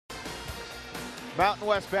Mountain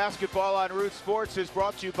West Basketball on Root Sports is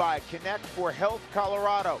brought to you by Connect for Health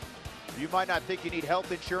Colorado. You might not think you need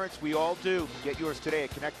health insurance. We all do. Get yours today at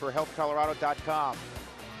connectforhealthcolorado.com.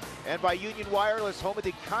 And by Union Wireless, home of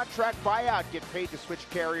the contract buyout. Get paid to switch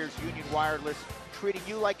carriers. Union Wireless, treating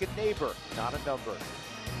you like a neighbor, not a number.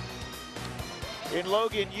 In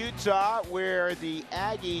Logan, Utah, where the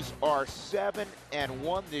Aggies are 7-1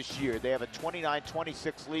 this year. They have a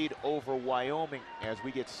 29-26 lead over Wyoming as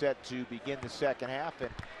we get set to begin the second half. And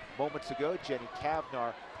moments ago, Jenny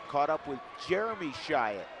Kavnar caught up with Jeremy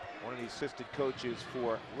Shyatt, one of the assistant coaches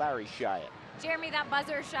for Larry Shyatt. Jeremy, that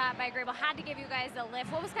buzzer shot by Grable had to give you guys a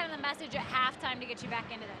lift. What was kind of the message at halftime to get you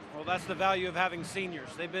back into this? Well, that's the value of having seniors.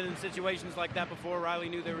 They've been in situations like that before. Riley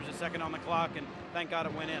knew there was a second on the clock, and thank God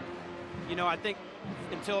it went in. You know, I think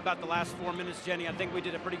until about the last 4 minutes, Jenny, I think we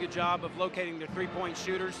did a pretty good job of locating their three-point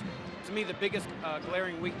shooters. To me, the biggest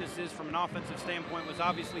glaring weaknesses from an offensive standpoint was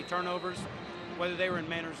obviously turnovers. Whether they were in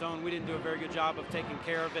man or zone, we didn't do a very good job of taking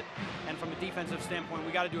care of it. And from a defensive standpoint,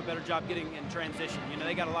 we got to do a better job getting in transition. You know,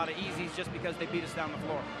 they got a lot of easies just because they beat us down the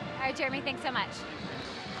floor. All right, Jeremy, thanks so much.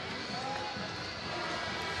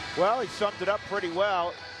 Well, he summed it up pretty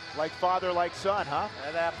well. Like father, like son, huh?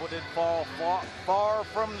 That apple didn't fall far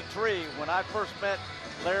from the tree. When I first met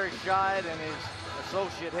Larry Shyatt and his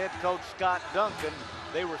associate head coach, Scott Duncan,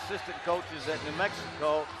 they were assistant coaches at New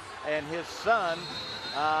Mexico, and his son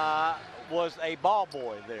was a ball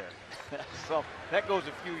boy there. So that goes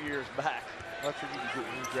a few years back. That's what you do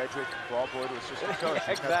when you graduate from ball boy to assistant coach.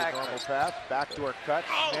 Yeah, exactly. The normal path, backdoor cut,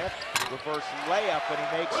 Smith, reverse layup, and he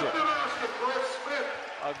makes it.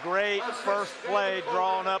 A great first play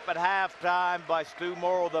drawn up at halftime by Stu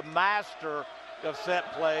Morrill, the master of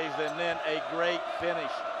set plays, and then a great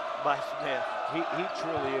finish by Smith. He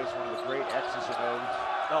truly is one of the great X's and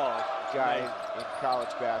O's guys in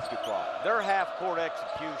college basketball. Their half-court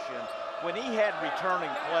execution, when he had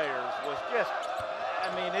returning players, was just,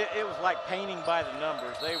 I mean, it was like painting by the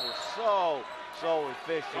numbers. They were so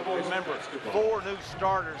efficient. Remember, 4 new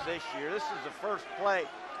starters this year. This is the first play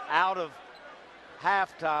out of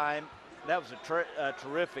halftime. That was a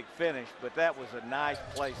terrific finish, but that was a nice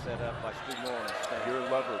play set up by Stu Morrill. You're a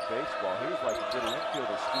lover of baseball. He was like a good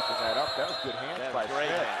infielder scooping that up. That was good hands by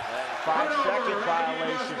Smith. 5-second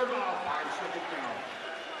violation.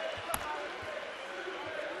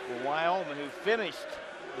 For Wyoming, who finished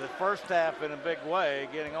the first half in a big way,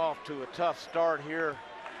 getting off to a tough start here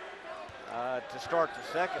to start the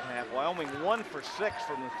second half. Wyoming 1 for 6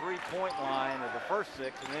 from the three-point line of the first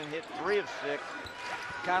 6, and then hit 3 of 6.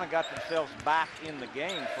 Kind of got themselves back in the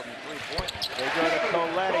game from the three-point line. They go to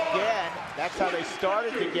Colette again. That's how they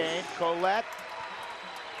started the game. Colette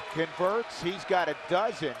converts. He's got a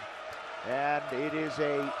dozen. And it is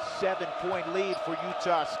a 7-point lead for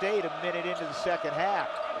Utah State a minute into the second half.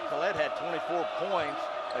 Colette had 24 points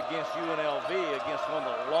against UNLV, against one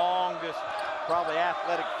of the longest, probably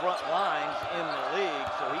athletic front lines in the league.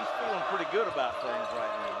 So he's feeling pretty good about things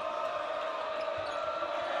right now.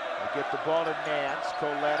 They get the ball to Nance,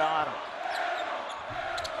 Colette on him.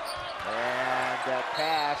 And that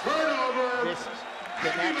pass, missed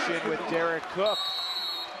connection with Derek Cook.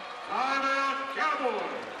 And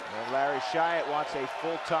Larry Shyatt wants a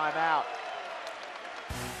full timeout.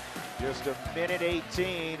 Just a minute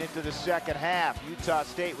 18 into the second half. Utah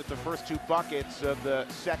State with the first 2 buckets of the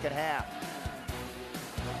second half.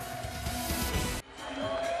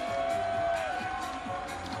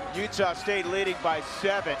 Utah State leading by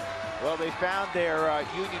 7. Well, they found their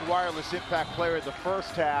Union Wireless impact player in the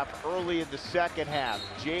first half, early in the second half.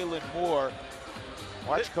 Jalen Moore.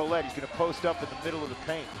 Watch Colette, he's going to post up in the middle of the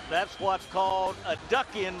paint. That's what's called a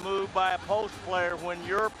duck-in move by a post player. When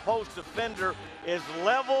your post defender is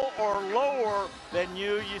level or lower than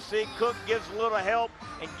you, you see Cook gives a little help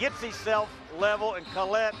and gets himself level, and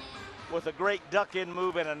Colette with a great duck-in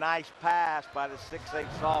move and a nice pass by the 6'8"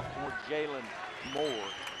 sophomore Jalen Moore.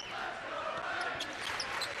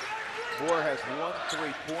 Moore has 1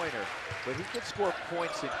 3-pointer, but he can score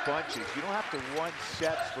points in bunches. You don't have to run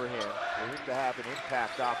sets for him to have an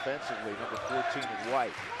impact offensively, number 14 in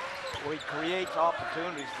white. Well, he creates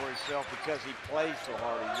opportunities for himself because he plays so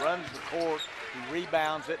hard. He runs the court, he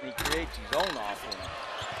rebounds it, and he creates his own offense.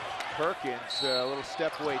 Perkins, a little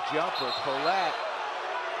step-away jumper. Colette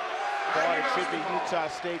thought it should be Utah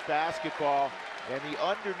State basketball. And the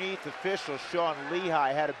underneath official, Sean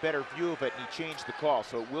Lehigh, had a better view of it, and he changed the call.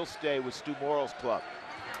 So it will stay with Stu Morrill's club.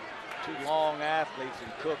 2 long athletes,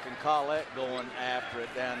 and Cook and Collette going after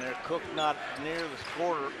it down there. Cook not near the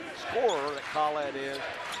scorer that Collette is,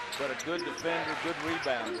 but a good defender, good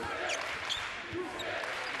rebounder.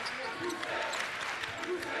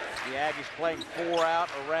 The Aggies playing 4 out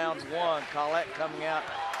around 1. Collette coming out,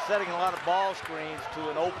 setting a lot of ball screens to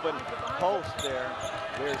an open post there.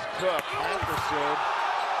 There's Cook, Anderson.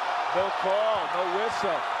 No call, no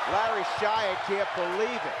whistle. Larry Shia can't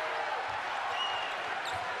believe it.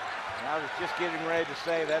 And I was just getting ready to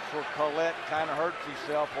say that's where Collette kind of hurts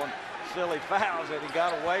himself on silly fouls, and he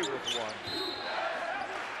got away with one.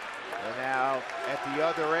 And now at the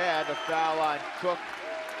other end, a foul on Cook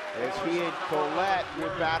as he and Collette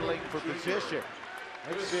were battling for position.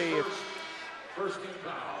 Let's see if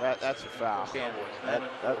that's a foul.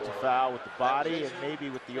 That's a foul with the body and maybe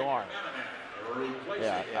with the arm.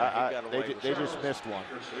 Yeah, they just missed one.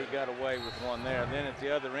 He got away with one there. Then at the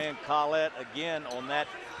other end, Collette again on that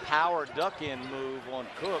power duck-in move on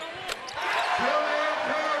Cook.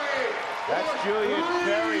 That's Julian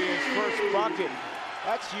Perry, his first bucket.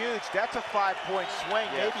 That's huge. That's a 5-point swing,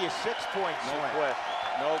 yes. Maybe a 6-point swing. No question.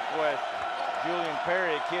 No question. Julian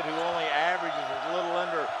Perry, a kid who only averages a little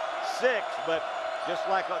under 6, but just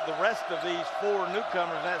like the rest of these 4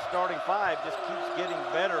 newcomers, that starting 5 just keeps getting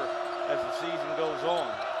better as the season goes on.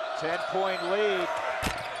 10-point lead.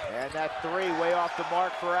 And that 3 way off the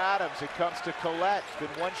mark for Adams. It comes to Collette. It's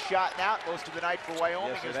been one shot and out most of the night for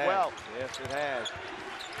Wyoming as well. Yes, it has.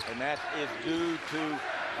 And that is due to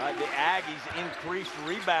the Aggies' increased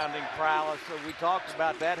rebounding prowess. So we talked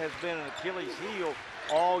about that has been an Achilles heel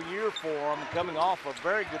all year for them, coming off a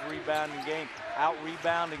very good rebounding game,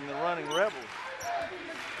 out-rebounding the running Rebels.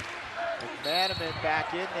 McManaman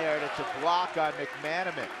back in there, and it's a block on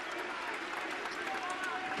McManaman.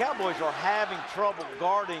 The Cowboys are having trouble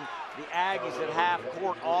guarding the Aggies at half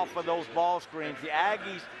court off of those ball screens. The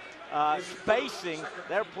Aggies spacing,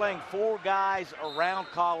 they're playing 4 guys around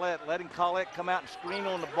Collette, letting Collette come out and screen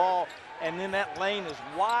on the ball, and then that lane is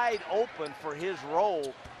wide open for his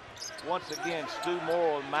role. Once again, Stu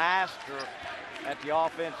Morrow, a master at the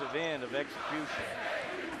offensive end of execution.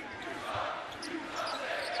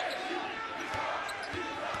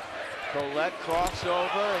 Collette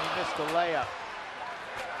crossover, and he missed the layup.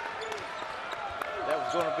 That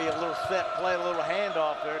was going to be a little set play, a little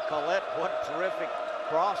handoff there. Collette, what a terrific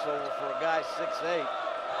crossover for a guy 6'8".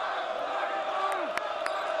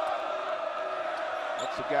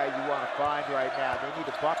 That's the guy you want to find right now. They need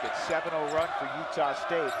a bucket. 7-0 run for Utah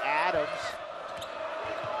State. Adams.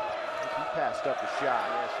 He passed up a shot.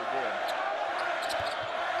 Yes, he did.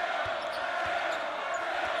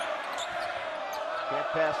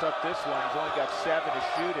 Can't pass up this one. He's only got 7 to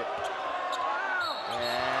shoot it.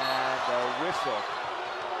 And a whistle.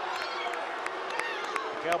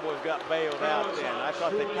 The Cowboys got bailed out then. I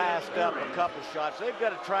thought they passed up a couple shots. They've got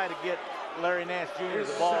to try to get Larry Nance Jr.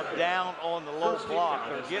 the ball down on the low block.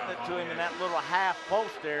 They're getting it to him in that little half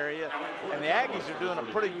post area. And the Aggies are doing a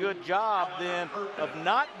pretty good job then of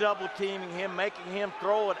not double teaming him, making him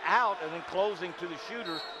throw it out and then closing to the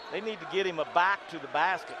shooters. They need to get him a back to the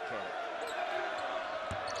basket catch.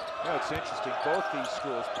 No, it's interesting. Both these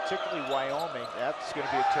schools, particularly Wyoming, that's going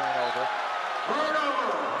to be a turnover.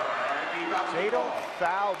 They don't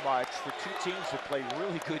foul much for 2 teams that play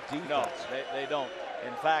really good defense. No, they don't.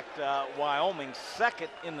 In fact, Wyoming's second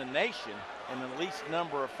in the nation in the least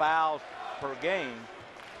number of fouls per game.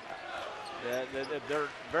 They're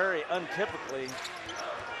very untypically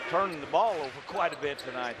turning the ball over quite a bit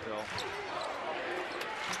tonight, though.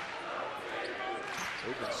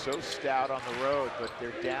 They've been so stout on the road, but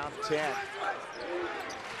they're down 10.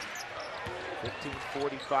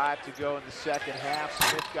 15:45 to go in the second half.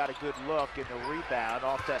 Smith got a good look in the rebound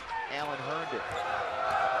off that Allen Herndon.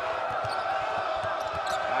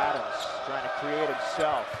 Adams trying to create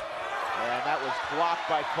himself. And that was blocked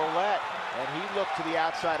by Collette. And he looked to the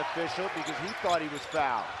outside official because he thought he was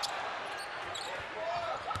fouled.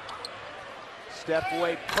 Step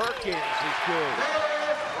away, Perkins is good.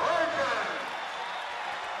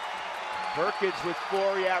 Perkins with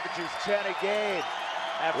 4, he averages 10 a game.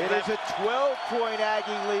 It is a 12-point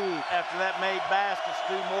Aggie lead. After that made basket,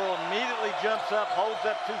 Stu Morrow immediately jumps up, holds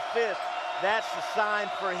up 2 fists. That's the sign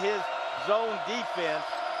for his zone defense.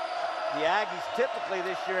 The Aggies typically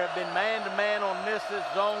this year have been man-to-man on misses,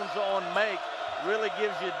 zones on make. Really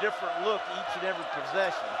gives you a different look each and every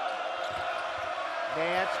possession.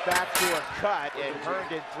 Nance back to a cut, and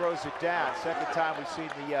Herndon throws it down. Second time we've seen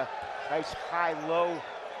the nice high-low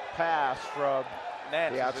pass from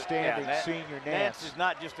Nance the outstanding senior Nance. Nance is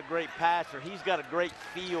not just a great passer. He's got a great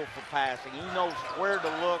feel for passing. He knows where to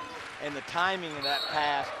look, and the timing of that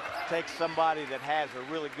pass takes somebody that has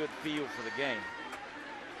a really good feel for the game.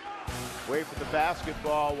 Wait for the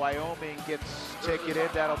basketball. Wyoming gets taken in.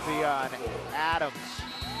 That'll be on Adams.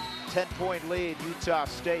 10-point lead, Utah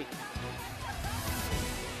State.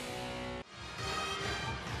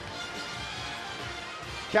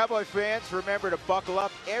 Cowboy fans, remember to buckle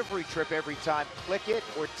up every trip, every time. Click it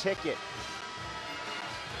or ticket.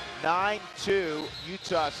 9-2,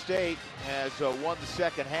 Utah State has won the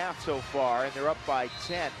second half so far, and they're up by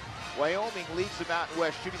 10. Wyoming leads the Mountain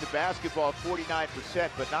West shooting the basketball 49%,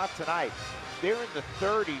 but not tonight. They're in the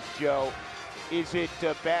 30s, Joe. Is it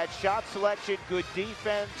bad shot selection, good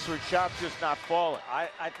defense, or shots just not falling?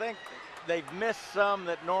 I think they've missed some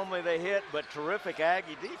that normally they hit, but terrific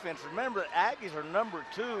Aggie defense. Remember, Aggies are number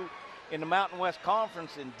 2 in the Mountain West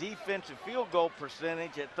Conference in defensive field goal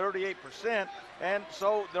percentage at 38%, and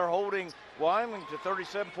so they're holding Wyoming to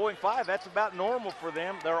 37.5. That's about normal for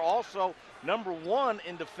them. They're also number 1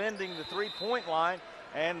 in defending the three-point line,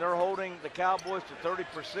 and they're holding the Cowboys to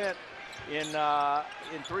 30%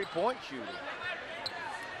 in three-point shooting.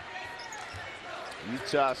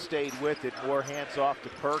 Utah stayed with it. More hands off to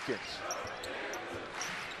Perkins.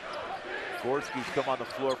 Gorski's come on the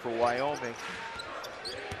floor for Wyoming.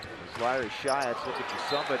 As Larry Shiat's looking for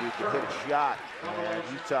somebody who can hit a shot, and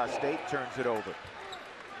Utah State turns it over.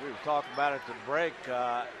 We were talking about it at the break.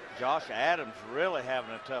 Josh Adams really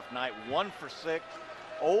having a tough night. 1 for 6,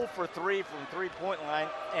 0 for 3 from three-point line,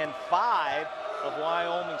 and 5 of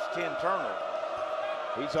Wyoming's 10 turnovers.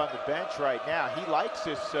 He's on the bench right now. He likes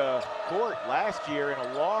this court. Last year in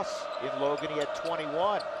a loss in Logan, he had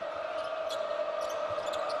 21.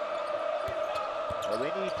 Well,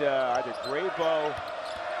 they need either Grabo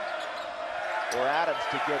or Adams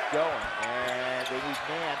to get going, and they need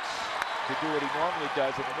Nance to do what he normally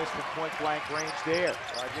does and miss from point-blank range there.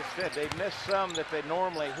 Well, I just said they missed some that they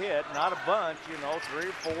normally hit, not a bunch, you know, 3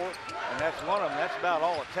 or 4, and that's one of them. That's about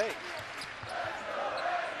all it takes.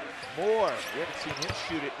 Moore, we haven't seen him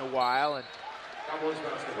shoot it in a while, and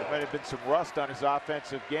there might have been some rust on his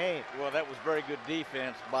offensive game. Well, that was very good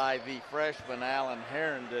defense by the freshman Alan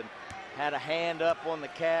Herndon. Had a hand up on the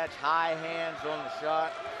catch, high hands on the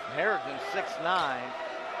shot. Herndon 6'9".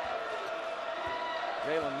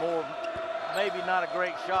 Jalen Moore, maybe not a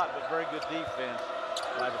great shot, but very good defense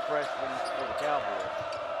by the freshman for the Cowboys.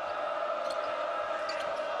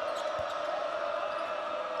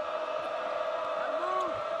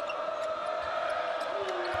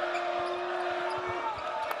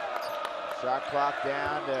 Shot clock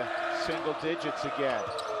down to single digits again.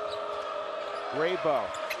 Grabo.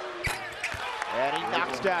 And he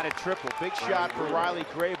knocks down a triple. Big shot for Riley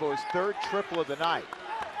Grabo, his 3rd triple of the night.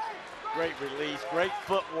 Great release, great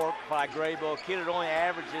footwork by Grabo. Kid that only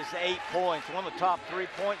averages 8 points. One of the top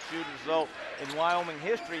three-point shooters, though, in Wyoming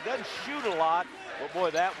history. Doesn't shoot a lot, but boy,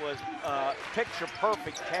 that was a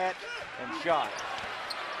picture-perfect catch and shot.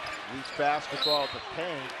 Loose basketball in the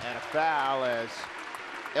paint and a foul as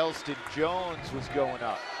Elston Jones was going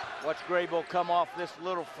up. Watch Grabo come off this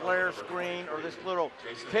little flare screen or this little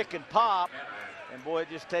pick and pop, and boy, it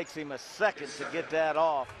just takes him a second to get that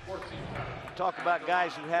off. Talk about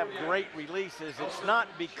guys who have great releases. It's not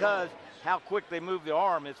because how quick they move the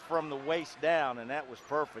arm, it's from the waist down, and that was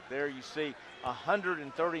perfect. There you see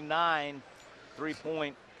 139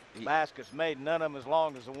 three-point baskets made, none of them as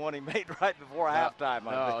long as the one he made right before halftime.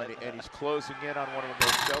 And he's closing in on one of the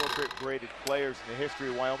most celebrated players in the history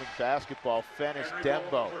of Wyoming basketball, Fennis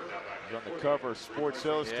Dembo. He's on the cover of Sports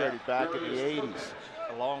Illustrated back in the 80s.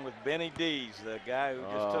 Along with Benny Dees, the guy who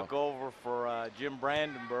just took over for Jim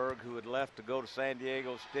Brandenburg, who had left to go to San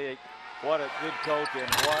Diego State. What a good coach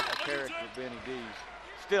and what a character Benny Dees.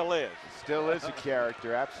 Still is. Still is a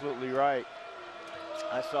character, absolutely right.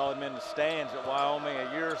 I saw him in the stands at Wyoming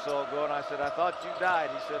a year or so ago, and I said, I thought you died.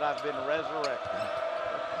 He said, I've been resurrected.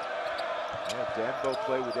 Yeah, Dembo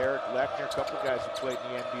played with Eric Lechner, a couple guys who played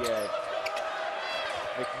in the NBA.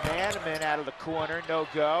 McManaman out of the corner, no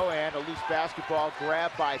go, and a loose basketball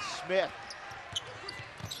grab by Smith.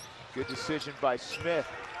 Good decision by Smith.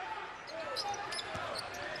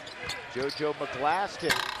 JoJo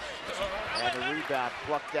McGlaston, and the rebound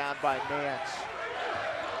plucked down by Nance.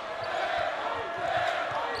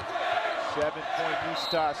 7-point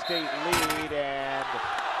Utah State lead, and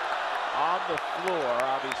on the floor,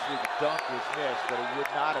 obviously the dunk was missed, but it would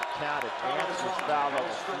not have counted. Nance was fouled on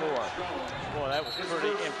the floor. Boy, that was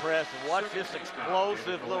pretty impressive. Watch this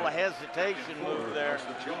explosive little hesitation move there.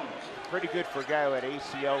 Pretty good for a guy who had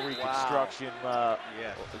ACL reconstruction a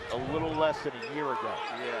little less than a year ago.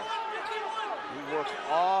 Yes. He worked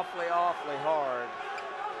awfully hard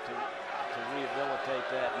to rehabilitate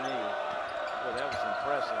that knee. Well, that was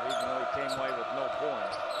impressive, even though he came away with no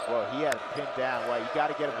points. Well, he had it pinned down. Well, you got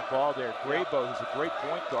to get him the ball there. Grabo, who's a great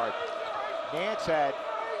point guard. Nance had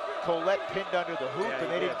Colette pinned under the hoop,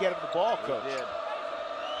 and they didn't get him the ball, Coach. They did.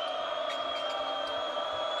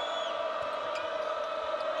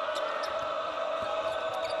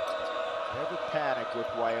 Never pass panic with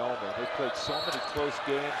Wyoming. They played so many close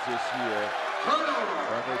games this year,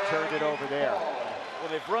 and they turned it over there. Well,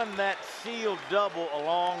 they've run that sealed double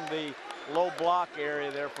along the low block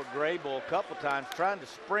area there for Grable a couple times, trying to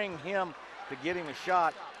spring him to get him a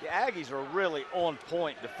shot. The Aggies are really on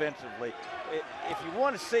point defensively. If you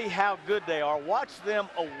want to see how good they are, watch them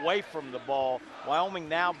away from the ball. Wyoming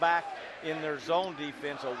now back in their zone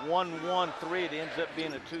defense, a 1-1-3. It ends up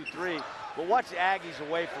being a 2-3. But watch the Aggies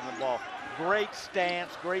away from the ball. Great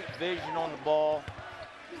stance, great vision on the ball.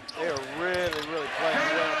 They're really, really playing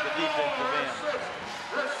well at the defensive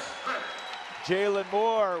end. Jalen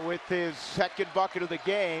Moore with his second bucket of the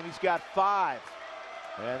game. He's got 5.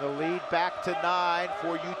 And the lead back to 9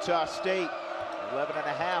 for Utah State.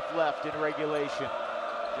 11.5 left in regulation.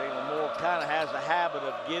 Jalen Moore kind of has a habit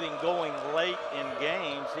of getting going late in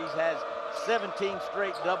games. He's has 17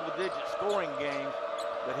 straight double-digit scoring games,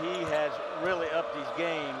 but he has really upped his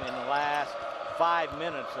game in the last 5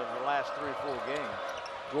 minutes of the last 3 or 4 games.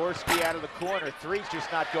 Gorski out of the corner. 3's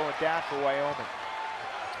just not going down for Wyoming.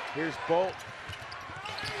 Here's Bolt.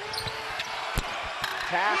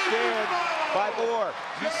 Passed in by Moore.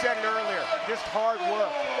 You said it earlier, just hard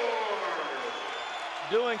work.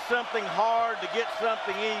 Doing something hard to get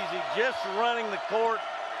something easy, just running the court,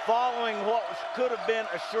 following what could have been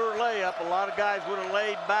a sure layup. A lot of guys would have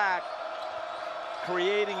laid back,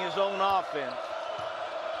 creating his own offense.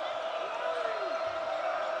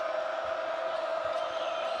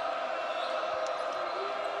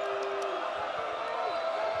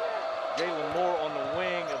 Jalen Moore on the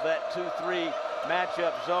wing of that 2-3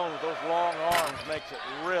 matchup zone with those long arms makes it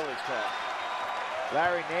really tough.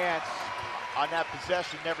 Larry Nance on that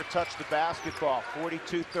possession never touched the basketball.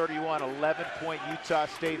 42-31, 11-point Utah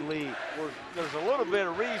State lead. There's a little bit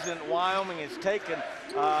of reason Wyoming has taken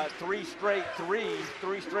 3 straight threes,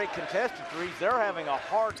 3 straight contested threes. They're having a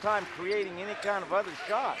hard time creating any kind of other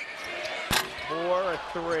shot. Moore, a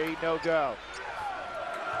 3, no go.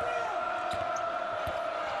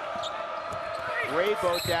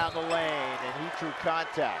 Grabo down the lane, and he drew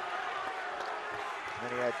contact.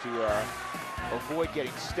 Then he had to avoid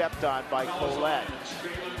getting stepped on by Colette.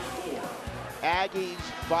 Aggies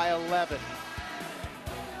by 11.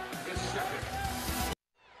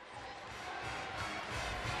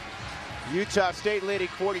 Utah State leading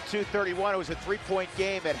 42-31. It was a 3-point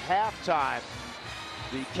game at halftime.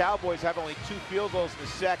 The Cowboys have only 2 field goals in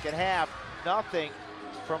the second half. Nothing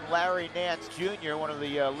from Larry Nance Jr., one of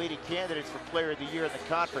the leading candidates for Player of the Year in the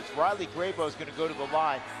conference. Riley Grabo is going to go to the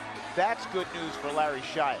line. That's good news for Larry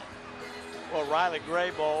Shyatt. Well, Riley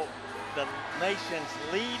Grabo, the nation's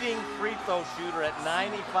leading free throw shooter at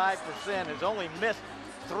 95%, has only missed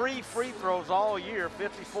 3 free throws all year,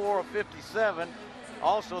 54 of 57.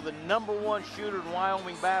 Also the #1 shooter in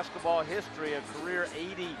Wyoming basketball history, a career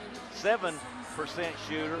 87%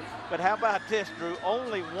 shooter. But how about this, Drew?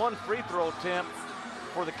 Only 1 free throw attempt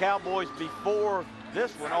for the Cowboys before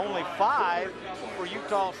this one, only 5 for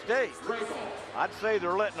Utah State. I'd say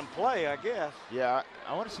they're letting them play, I guess. Yeah,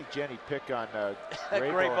 I want to see Jenny pick on Grabo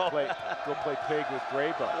and go play pig with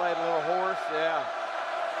Grabo. Play a little horse, yeah.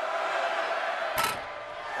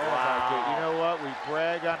 Oh, wow. My God. You know what? We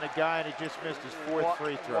brag on the guy, and he just missed his 4th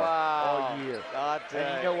free throw all year.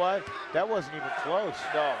 And you know what? That wasn't even close.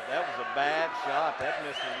 No, that was a bad shot. That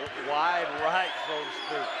missed wide right, so to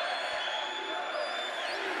speak.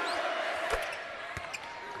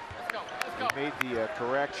 He made the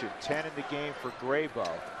correction. 10 in the game for Grabo,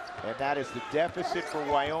 and that is the deficit for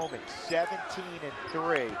Wyoming.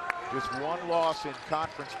 17-3, just 1 loss in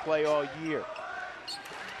conference play all year.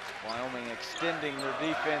 Wyoming extending their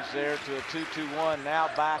defense there to a 2-2-1, now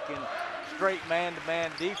back in straight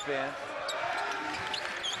man-to-man defense.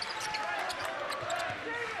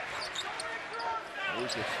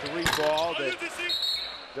 There's a 3 ball that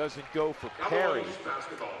doesn't go for Perry.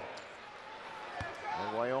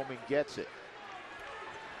 And Wyoming gets it.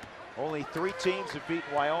 Only 3 teams have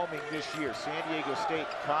beaten Wyoming this year. San Diego State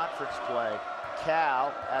conference play,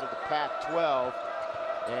 Cal out of the Pac-12,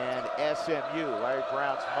 and SMU, Larry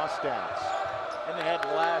Brown's Mustangs. And they had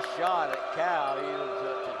the last shot at Cal, either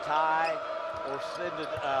to tie or send it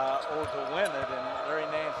or to win it, and Larry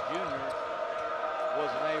Nance Jr.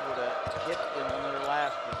 wasn't able to hit them in their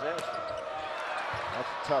last possession. That's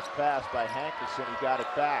a tough pass by Hankerson. He got it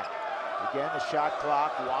back. Again, the shot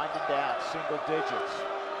clock winding down, single digits.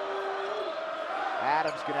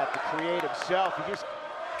 Adams gonna have to create himself. He's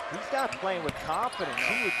not playing with confidence.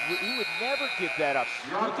 He would never give that up.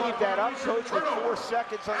 He gave that up, coach, with 4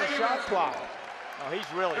 seconds on the shot clock. Oh, he's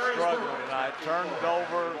really struggling tonight. Turned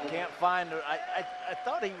over, can't find it. I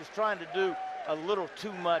thought he was trying to do a little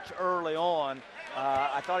too much early on,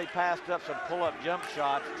 I thought he passed up some pull-up jump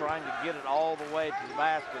shots trying to get it all the way to the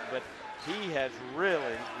basket, but he has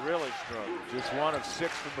really, really struggled. Just 1 of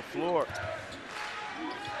 6 from the floor.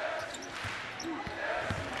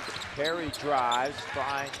 Perry drives,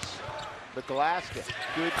 finds McGlaston.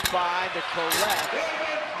 Good find to Collette.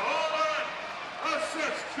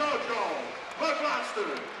 Assist JoJo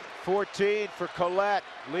McGlaston. 14 for Collette,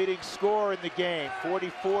 leading scorer in the game.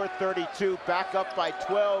 44-32, back up by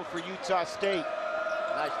 12 for Utah State.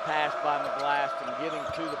 Nice pass by McGlaston, getting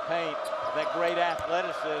to the paint. That great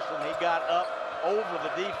athleticism. He got up over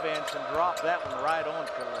the defense and dropped that one right on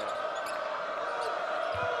Collette.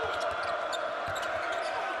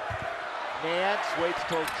 Nance waits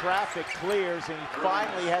till traffic clears, and he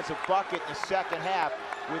finally has a bucket in the second half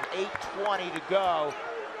with 8:20 to go.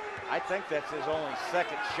 I think that's his only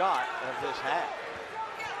second shot of this half.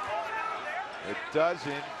 A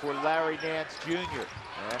dozen for Larry Nance Jr.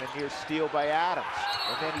 And a near steal by Adams.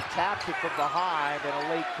 And then he taps it from behind and a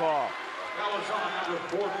late call. That was on number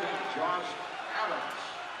 14, Josh Adams.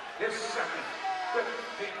 His second,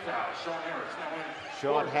 15th foul. Sean Harris now in.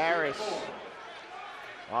 Sean Harris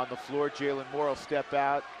on the floor. Jalen Moore will step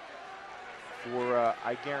out for,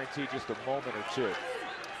 I guarantee, just a moment or two.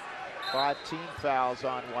 5 team fouls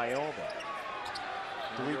on Wyoming.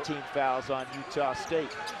 3 team fouls on Utah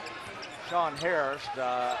State. Sean Harris,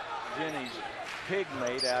 Jenny's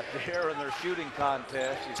pigmate out there in their shooting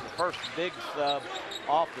contest. He's the first big sub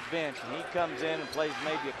off the bench, and he comes in and plays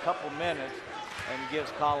maybe a couple minutes and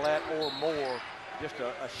gives Collette or Moore just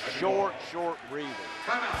a short breather.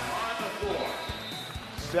 Timeout on the floor.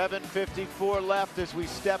 7:54 left as we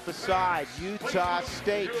step aside. Utah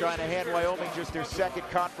State trying to hand Wyoming just their second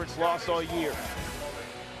conference loss all year.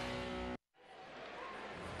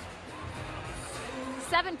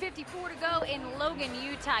 7:54 to go in Logan,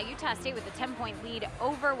 Utah. Utah State with a 10-point lead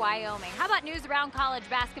over Wyoming. How about news around college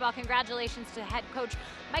basketball? Congratulations to head coach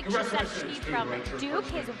Mike Krzyzewski from Duke,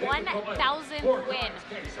 his 1,000th win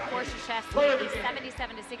for Krzyzewski,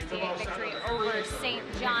 77-68 victory over St.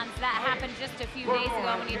 John's. That happened just a few days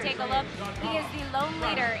ago. When you take a look, he is the lone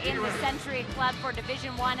leader in the Century Club for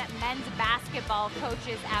Division I men's basketball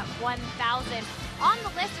coaches at 1,000. On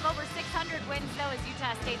the list of over 600 wins, though, is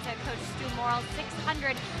Utah State's head coach Stu Morrill,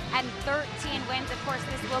 613 wins. Of course,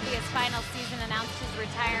 this will be his final season, announced his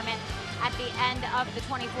retirement at the end of the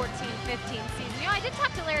 2014-15 season. You know, I did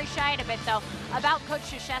talk to Larry Shyatt a bit, though, about Coach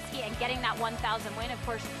Krzyzewski and getting that 1,000 win. Of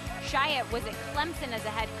course, Shyatt was at Clemson as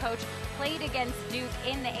a head coach, played against Duke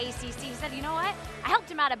in the ACC. He said, you know what? I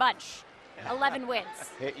helped him out a bunch. 11 wins.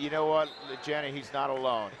 Hey, you know what, Jenny, he's not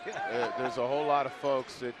alone. There's a whole lot of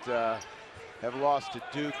folks that have lost to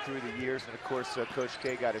Duke through the years, and of course, Coach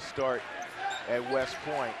K got his start at West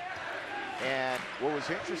Point. And what was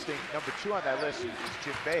interesting, number 2 on that list is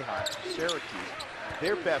Jim Boeheim, Syracuse.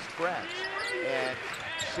 They're best friends. And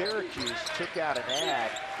Syracuse took out an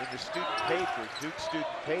ad in the student paper, Duke student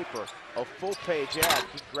paper, a full-page ad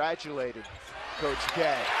congratulating Coach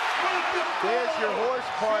K. There's your horse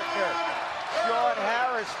partner, Sean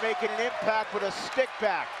Harris, making an impact with a stick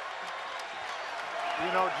back.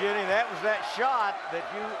 You know, Jenny, that was that shot that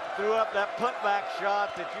you threw up, that putback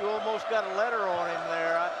shot that you almost got a letter on him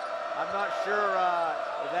there. I'm not sure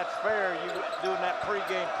if that's fair, you doing that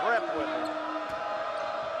pregame prep with him.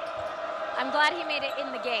 I'm glad he made it in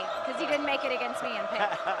the game, because he didn't make it against me in Pitt.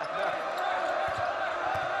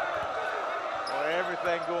 Well,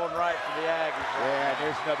 everything going right for the Aggies. Yeah, and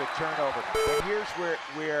there's another turnover. But here's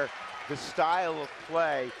where the style of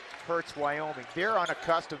play hurts Wyoming. They're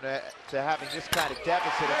unaccustomed to having this kind of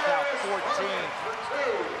deficit. It's now 14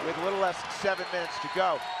 with a little less than 7 minutes to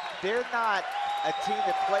go. They're not a team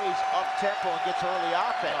that plays up-tempo and gets early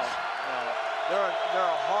offense. No. They're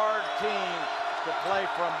a hard team to play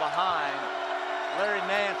from behind. Larry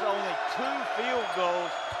Nance only 2 field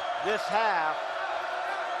goals this half.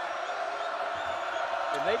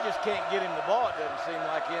 And they just can't get him the ball, it doesn't seem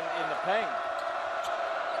like, in the paint.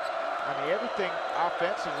 I mean, everything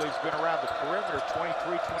offensively has been around the perimeter,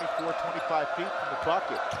 23, 24, 25 feet from the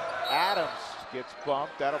bucket. Adams gets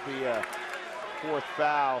bumped. That'll be a 4th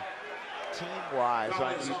foul team-wise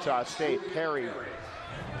on Utah State. Perry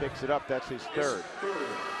picks it up. That's his 3rd.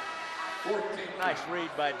 Nice read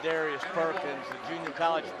by Darius Perkins, the junior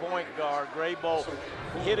college point guard. Graybolt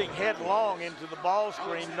hitting headlong into the ball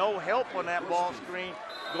screen. No help on that ball screen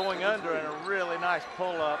going under, and a really nice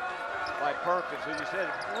pull-up by Perkins, who you said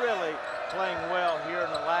really playing well here in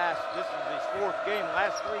the last, this is his 4th game.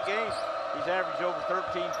 Last 3 games, he's averaged over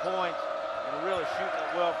 13 points and really shooting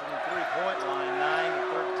it well from the 3-point line, 9 and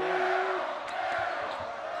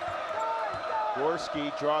 13.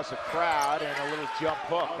 Gorski draws a crowd and a little jump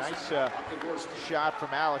hook. Nice shot from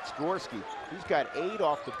Alex Gorski. He's got 8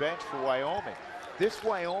 off the bench for Wyoming. This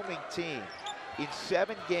Wyoming team, in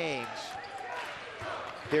 7 games,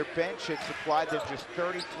 their bench had supplied them just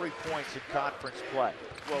 33 points in conference play.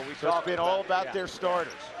 Well, so it's been all about their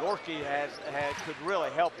starters. Gorski could really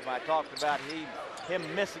help him. I talked about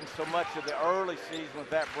him missing so much of the early season with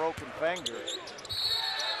that broken finger.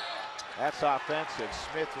 That's offensive.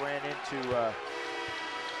 Smith ran into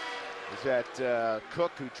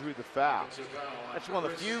Cook, who drew the foul. That's one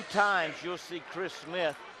of the few times you'll see Chris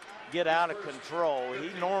Smith get out of control. He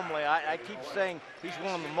normally, I keep saying, he's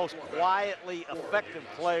one of the most quietly effective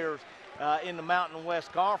players in the Mountain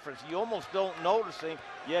West Conference. You almost don't notice him,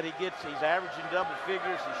 yet he's averaging double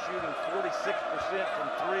figures. He's shooting 46% from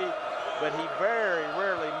 3, but he very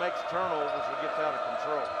rarely makes turnovers or gets out of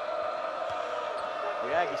control. The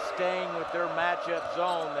Aggies staying with their matchup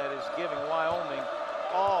zone that is giving Wyoming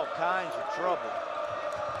all kinds of trouble.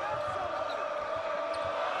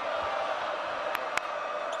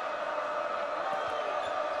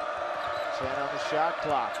 On the shot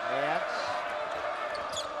clock. Nance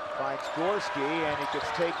finds Gorski, and he gets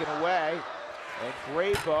taken away. And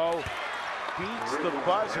Grabo beats the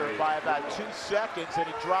buzzer by about 2 seconds, and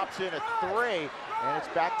he drops in a 3, and it's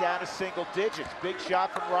back down to single digits. Big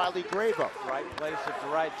shot from Riley Grabo. Right place at the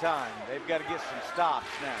right time. They've got to get some stops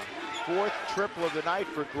now. 4th triple of the night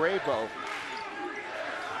for Grabo.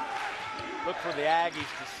 Look for the Aggies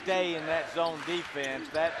to stay in that zone defense.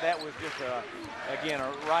 That was just again,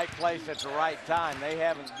 a right place at the right time. They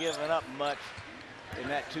haven't given up much in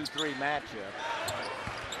that 2-3 matchup.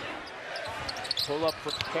 Pull up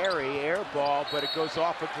from Perry, air ball, but it goes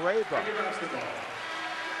off of Grabo.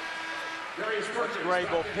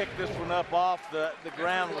 Grabo picked this one up off the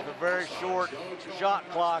ground with a very short shot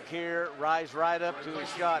clock here. Rise right up to his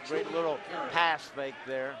shot. Great little pass fake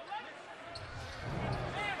there.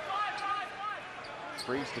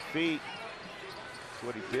 Frees the feet. That's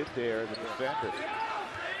what he did there, the defender.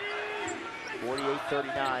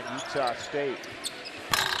 48-39, Utah State.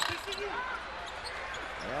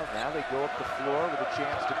 Well, now they go up the floor with a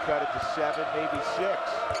chance to cut it to 7, maybe 6.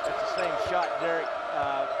 That's the same shot, Derek,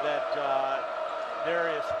 that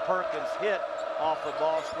Darius Perkins hit off the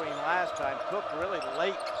ball screen last time. Cook really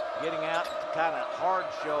late getting out to kind of hard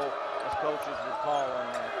show, as coaches would call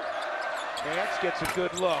on that. Nance gets a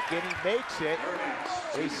good look, and he makes it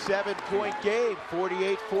a 7-point game,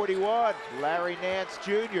 48-41. Larry Nance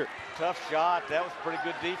Jr. Tough shot. That was pretty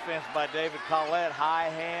good defense by David Collette. High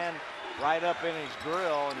hand right up in his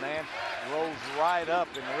grill, and Nance rose right up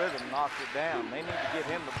in rhythm, knocked it down. They need to get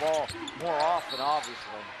him the ball more often,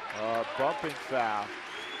 obviously. Bumping foul.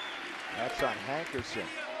 That's on Hankerson.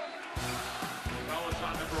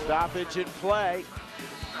 Stoppage in play.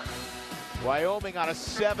 Wyoming on a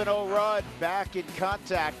 7-0 run, back in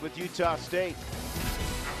contact with Utah State.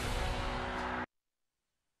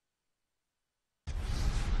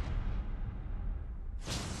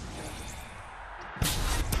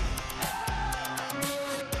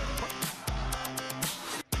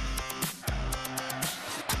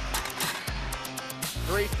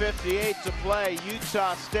 .358 to play.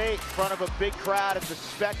 Utah State in front of a big crowd at the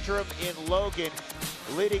Spectrum in Logan,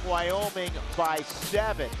 leading Wyoming by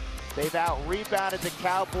 7. They've out-rebounded the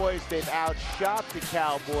Cowboys, they've outshot the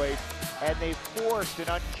Cowboys, and they've forced an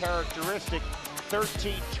uncharacteristic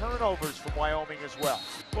 13 turnovers from Wyoming as well.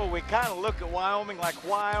 Well, we kind of look at Wyoming like,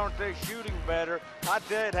 why aren't they shooting better? I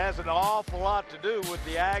tell you, it has an awful lot to do with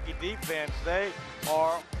the Aggie defense. They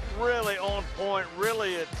are really on point,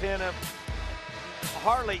 really attentive.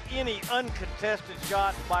 Hardly any uncontested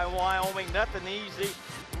shots by Wyoming, nothing easy.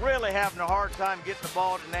 Really having a hard time getting the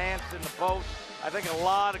ball to Nance in the post. I think a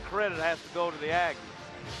lot of credit has to go to the Aggies.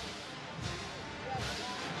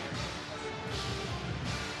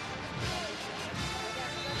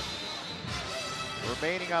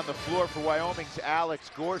 Remaining on the floor for Wyoming's Alex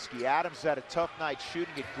Gorski. Adams had a tough night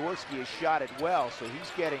shooting it. Gorski has shot it well, so he's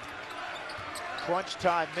getting crunch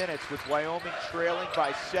time minutes with Wyoming trailing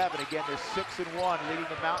by 7. Again, they're 6-1, leading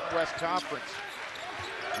the Mountain West Conference.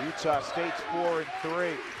 Utah State's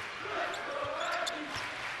 4-3.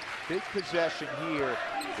 Big possession here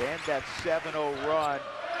to end that 7-0 run.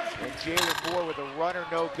 And Jalen Moore with a runner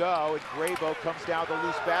no-go, and Grabo comes down with a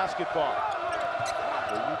loose basketball.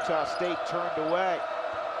 So Utah State turned away.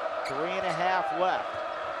 3.5 left.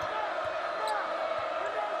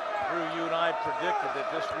 Drew, you and I predicted that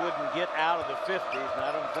this wouldn't get out of the 50s, and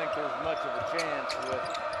I don't think there's much of a chance with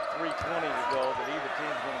 3:20 to go that either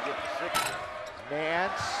team's going to get to 60.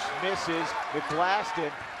 Nance misses.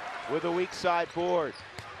 McGlaston with a weak side board.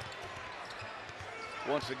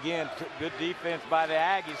 Once again, good defense by the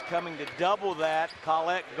Aggies, coming to double that.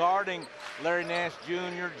 Collette guarding Larry Nance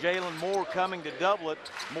Jr., Jalen Moore coming to double it.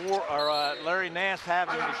 Larry Nance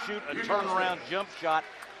having to shoot a turnaround jump shot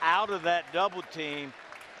out of that double team.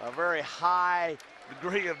 A very high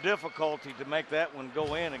degree of difficulty to make that one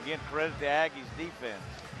go in. Again, credit the Aggies defense.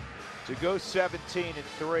 To go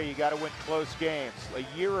 17-3, you got to win close games.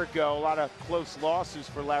 A year ago, a lot of close losses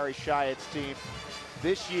for Larry Shiatt's team.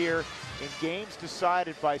 This year, in games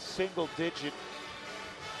decided by single digit,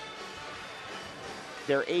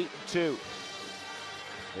 they're 8-2.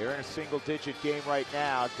 They're in a single digit game right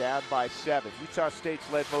now, down by 7. Utah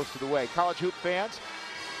State's led most of the way. College hoop fans,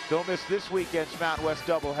 don't miss this weekend's Mountain West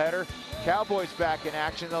doubleheader. Cowboys back in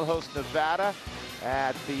action. They'll host Nevada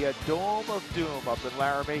at the Dome of Doom up in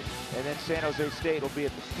Laramie. And then San Jose State will be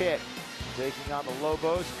at the Pit, taking on the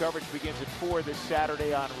Lobos. Coverage begins at 4 this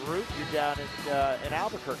Saturday on Route. You're down in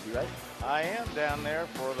Albuquerque, right? I am down there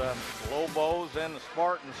for the Lobos and the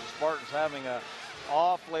Spartans. The Spartans having a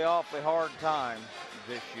awfully hard time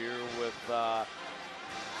this year with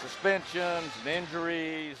suspensions and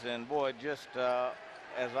injuries, and boy, just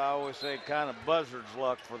as I always say, kind of buzzard's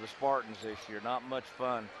luck for the Spartans this year. Not much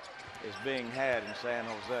fun is being had in San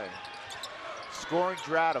Jose. Scoring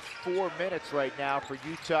drought of 4 minutes right now for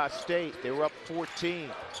Utah State. They were up 14.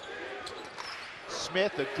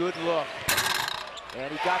 Smith, a good look.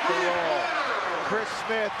 And he got the roll. Chris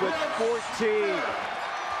Smith with 14.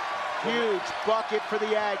 Huge bucket for the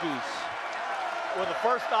Aggies. Well, the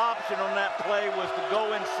first option on that play was to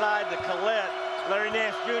go inside the Collette. Larry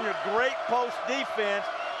Nance Jr., great post defense.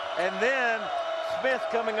 And then Smith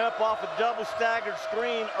coming up off a double staggered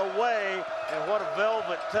screen away, and what a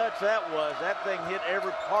velvet touch that was. That thing hit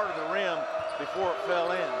every part of the rim before it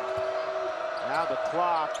fell in. Now the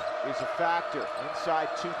clock is a factor. Inside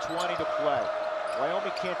 2:20 to play.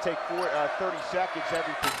 Wyoming can't take 30 seconds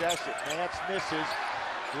every possession. Nance misses.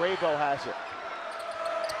 Grabo has it.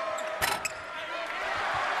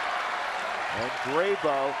 And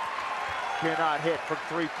Grabo cannot hit from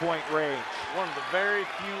three-point range. One of the very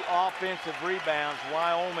few offensive rebounds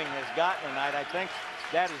Wyoming has gotten tonight. I think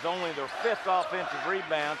that is only their 5th offensive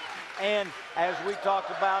rebound. And as we talked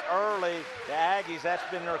about early, the Aggies, that's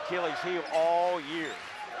been their Achilles heel all year.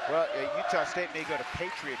 Well, Utah State may go to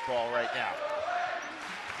Patriot ball right now.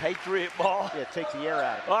 Patriot ball? Yeah, take the air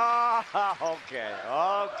out of it. Oh,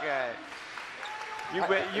 okay.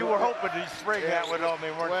 You were hoping to spring that one on me,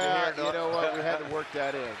 weren't you? Here, you know what? We had to work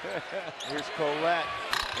that in. Here's Collette.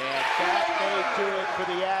 And that may do it for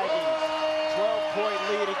the Aggies. 12-point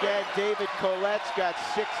lead again. David Collette's got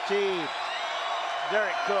 16.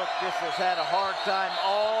 Derek Cook just has had a hard time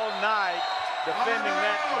all night defending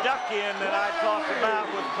that duck in that I talked about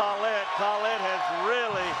with Collette. Collette has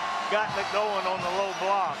really gotten it going on the low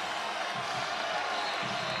block.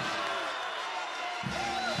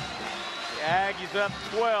 The Aggies up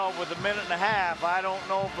 12 with 1.5 minutes. I don't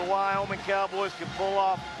know if the Wyoming Cowboys can pull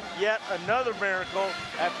off yet another miracle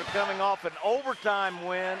after coming off an overtime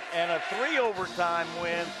win and a 3 overtime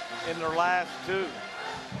win in their last 2.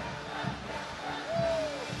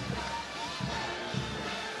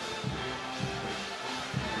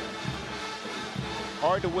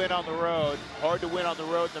 Hard to win on the road. Hard to win on the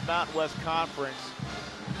road in the Mountain West Conference.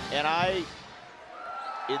 And I,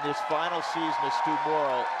 in this final season of Stu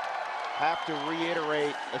Morrill, have to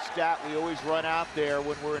reiterate a stat we always run out there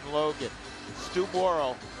when we're in Logan. Stu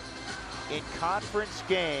Morrill, in conference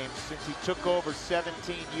games since he took over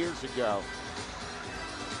 17 years ago,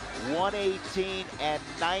 118 and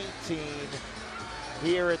 19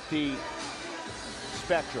 here at the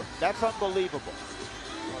Spectrum. That's unbelievable.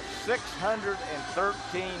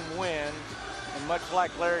 613 wins, and much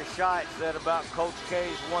like Larry Shiatt said about Coach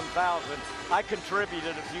K's 1,000, I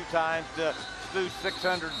contributed a few times to Stu's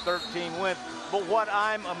 613 wins. But what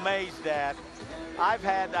I'm amazed at, I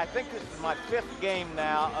think this is my 5th game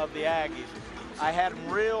now of the Aggies. I had them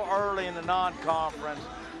real early in the non-conference,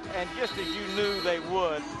 and just as you knew they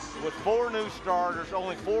would, with 4 new starters,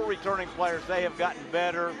 only 4 returning players, they have gotten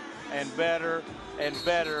better and better and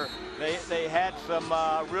better. They had some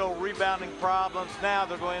real rebounding problems. Now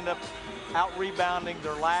they're going to end up out-rebounding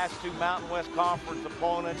their last 2 Mountain West Conference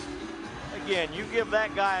opponents. Again, you give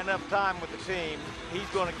that guy enough time with the team, he's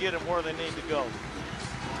going to get them where they need to go.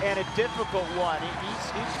 And a difficult one.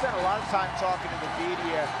 He spent a lot of time talking to the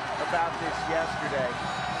media about this yesterday.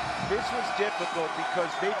 This was difficult because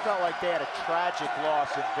they felt like they had a tragic loss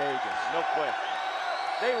in Vegas. No question.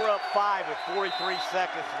 They were up 5 with 43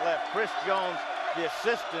 seconds left. Chris Jones, the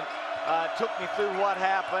assistant, took me through what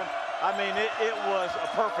happened. I mean, it was a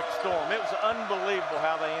perfect storm. It was unbelievable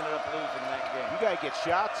how they ended up losing that game. You got to get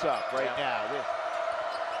shots up right now.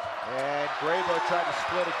 And Grabo tried to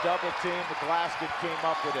split a double team, but Glaston came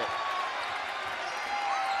up with it.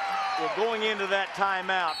 Well, going into that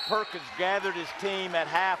timeout, Perkins gathered his team at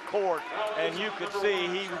half court, and you could see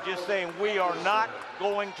he was just saying, we are not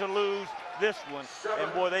going to lose this one.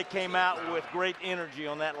 And boy, they came out with great energy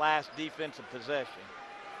on that last defensive possession.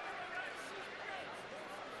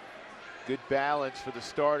 Good balance for the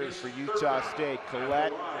starters for Utah State.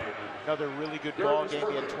 Collette, another really good ball game.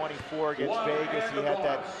 He had 24 against Vegas. He had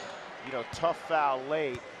that, tough foul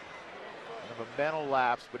late. Kind of a mental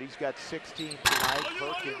lapse, but he's got 16 tonight.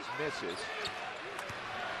 Perkins misses.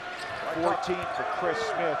 14 for Chris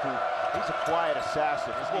Smith, he's a quiet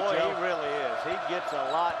assassin, isn't he, Boy, Joe? he really is. He gets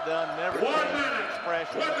a lot done, never changes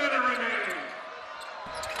expression. 1 minute remaining.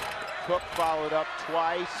 Cook followed up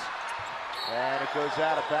twice, and it goes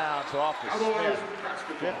out of bounds off of Smith.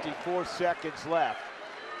 54 seconds left.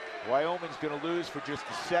 Wyoming's going to lose for just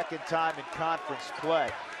the second time in conference play.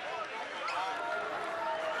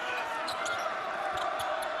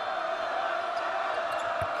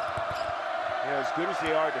 As good as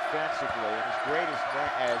they are defensively, and as great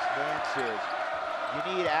as Nance is,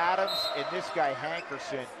 you need Adams and this guy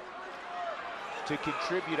Hankerson to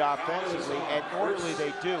contribute offensively, and normally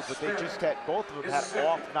they do, but they just had, both of them had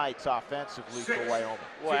off nights offensively for Wyoming.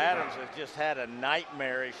 Well, Adams has just had a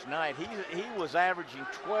nightmarish night. He was averaging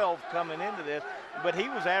 12 coming into this, but he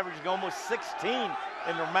was averaging almost 16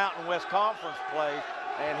 in their Mountain West Conference play,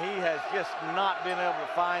 and he has just not been able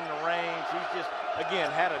to find the range. He's just,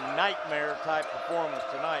 again, had a nightmare-type performance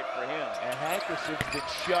tonight for him. And Hankerson's been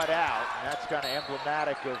shut out, and that's kind of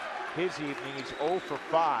emblematic of his evening. He's 0 for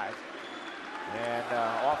 5. And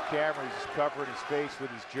off camera, he's covering his face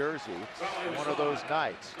with his jersey. It's one of those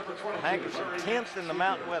nights. Hankerson, 10th in the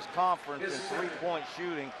Mountain West Conference in three-point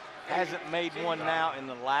shooting. Hasn't made one now in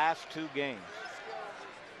the last 2 games.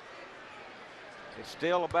 It's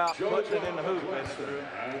still about putting it in the hoop.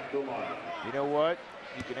 You know what?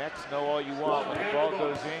 You can X-no all you want. When the ball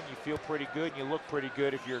goes in, you feel pretty good, and you look pretty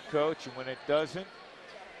good if you're a coach. And when it doesn't,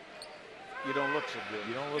 you don't look so good.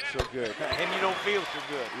 You don't look so good. And you don't feel so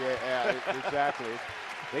good. Yeah, exactly.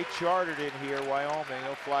 They chartered in here, Wyoming.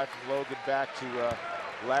 He'll fly from Logan back to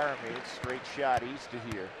Laramie. It's a straight shot east of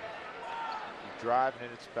here. You're driving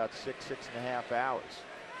it, it's about 6.5 hours.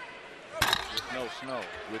 With no snow.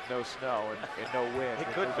 With no snow and no wind.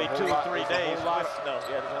 It could be 2 or 3 days with snow.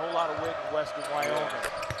 Yeah, there's a whole lot of wind in western Wyoming.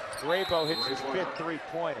 Grabo hits his 5th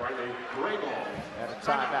three-pointer. And a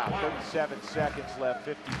timeout. 37 seconds left,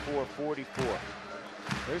 54-44.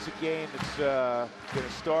 There's a game that's going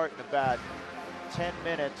to start in about 10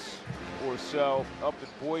 minutes or so up in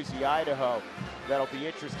Boise, Idaho. That'll be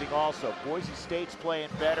interesting also. Boise State's playing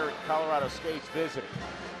better and Colorado State's visiting.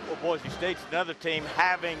 Well, Boise State's another team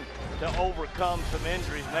having to overcome some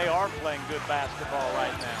injuries, and they are playing good basketball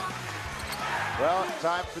right now. Well,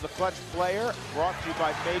 time for the Clutch Player, brought to you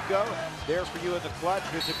by Mako. There for you in the clutch.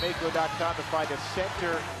 Visit Mako.com to find a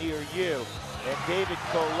center near you. And David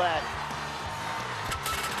Collette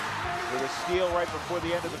with a steal right before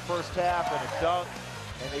the end of the first half and a dunk.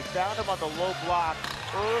 And they found him on the low block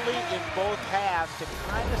early in both halves to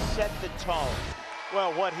kind of set the tone.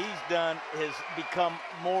 Well, what he's done is become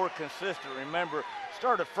more consistent. Remember,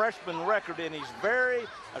 started a freshman record, and he's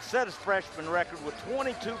set his freshman record with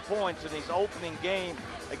 22 points in his opening game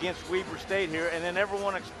against Weber State here, and then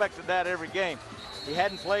everyone expected that every game. He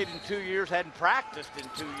hadn't played in 2 years, hadn't practiced in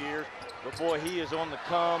 2 years, but boy, he is on the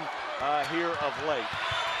come here of late.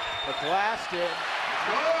 McGlaston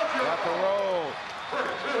got the roll.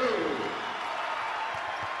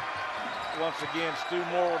 Once again, Stu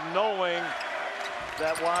Morrill knowing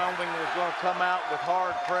that Wyoming was going to come out with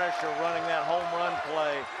hard pressure, running that home run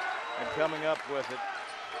play and coming up with it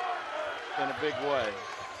in a big way.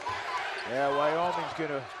 Yeah, Wyoming's going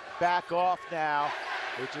to back off now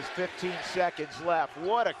with just 15 seconds left.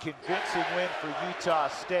 What a convincing win for Utah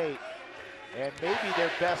State, and maybe their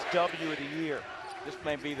best W of the year. This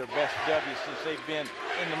may be their best W since they've been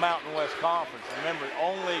in the Mountain West Conference. Remember,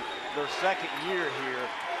 only their second year here.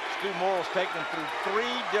 Stu Morrill's taken them through 3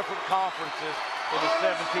 different conferences in his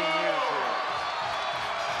 17 years here.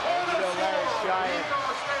 And you know, Larry Cheyenne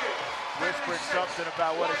whispered something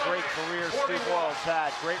about what a great career Stu Morrill's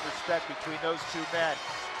had. Great respect between those 2 men.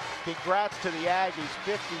 Congrats to the Aggies,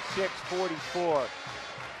 56-44.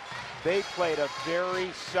 They played a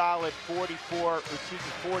very solid 40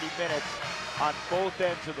 minutes on both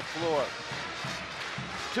ends of the floor.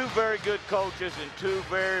 2 very good coaches and 2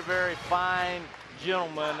 very, very fine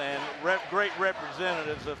gentlemen and great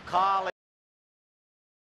representatives of college.